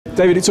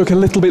David, it took a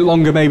little bit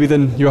longer maybe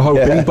than you were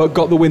hoping, but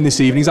got the win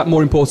this evening. Is that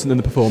more important than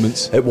the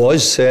performance? It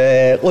was.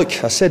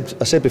 Look, I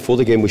said before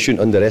the game we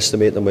shouldn't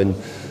underestimate them, and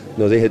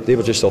they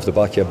were just off the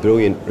back of a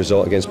brilliant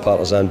result against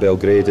Partizan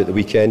Belgrade at the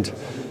weekend.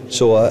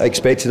 So I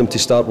expected them to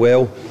start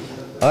well.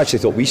 I actually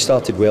thought we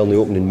started well in the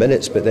opening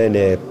minutes, but then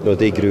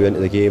they grew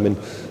into the game, and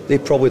they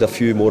probably had a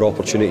few more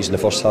opportunities in the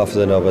first half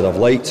than I would have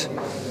liked.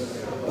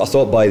 I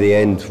thought by the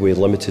end we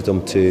limited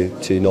them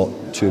to not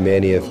too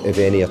many, if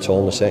any at all,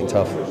 in the second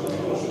half.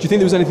 Do you think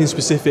there was anything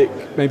specific,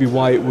 maybe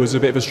why it was a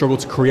bit of a struggle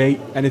to create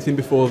anything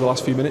before the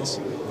last few minutes?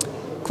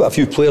 Quite a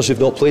few players who've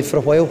not played for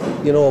a while.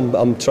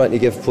 I'm trying to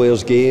give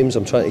players games,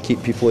 I'm trying to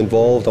keep people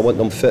involved, I want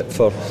them fit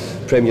for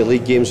Premier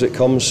League games that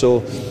come. So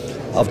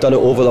I've done it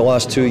over the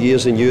last 2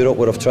 years in Europe,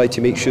 where I've tried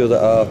to make sure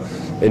that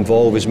I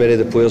involve as many of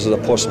the players as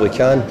I possibly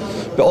can.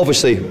 But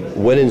obviously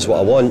winning's what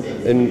I want,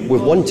 and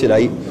we've won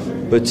tonight,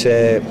 but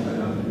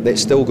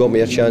it's still got me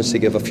a chance to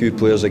give a few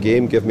players a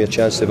game, give me a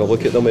chance to have a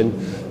look at them, and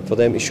for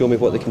them to show me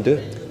what they can do.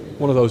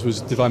 One of those was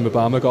Divine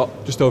Mabama,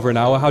 got just over an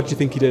hour. How do you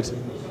think he did?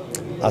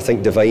 I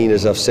think Divine,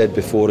 as I've said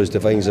before,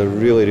 Divine's a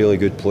really, really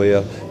good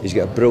player. He's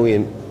got a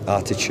brilliant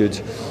attitude.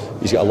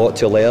 He's got a lot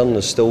to learn.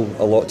 There's still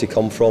a lot to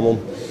come from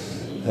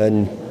him.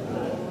 And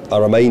I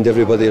remind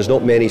everybody, there's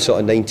not many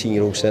sort of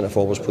 19-year-old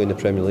centre-forwards playing the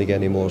Premier League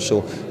anymore.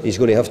 So he's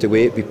going to have to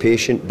wait, be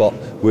patient, but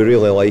we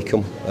really like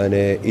him. And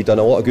he done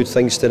a lot of good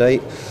things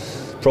tonight.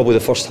 Probably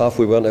the first half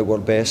we weren't at our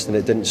best and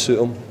it didn't suit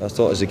him. I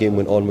thought as the game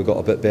went on we got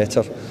a bit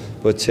better.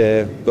 But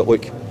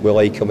look, we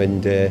like him,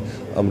 and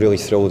I'm really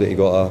thrilled that he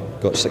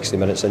got 60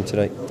 minutes in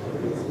tonight.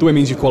 The win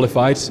means you've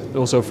qualified.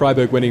 Also,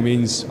 Freiburg winning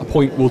means a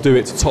point will do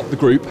it to top the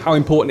group. How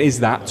important is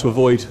that to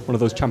avoid one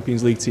of those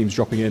Champions League teams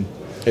dropping in?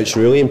 It's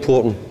really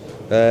important.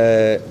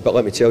 But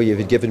let me tell you, if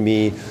you'd given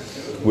me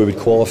we would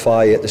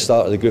qualify at the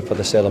start of the group, I'd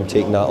have said I'm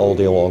taking that all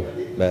day long.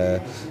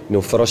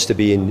 For us to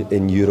be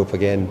in Europe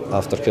again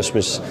after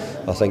Christmas,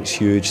 I think it's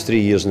huge. 3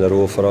 years in a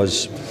row for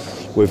us.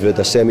 We've had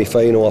a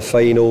semi-final, a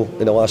final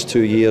in the last 2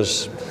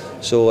 years.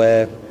 So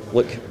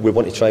look, we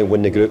want to try and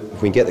win the group.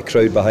 If we can get the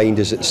crowd behind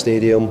us at the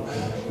stadium,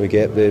 we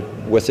get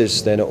with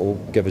us, then it will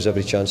give us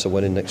every chance of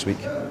winning next week.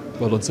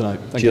 Well done tonight.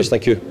 Cheers,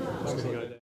 thank you.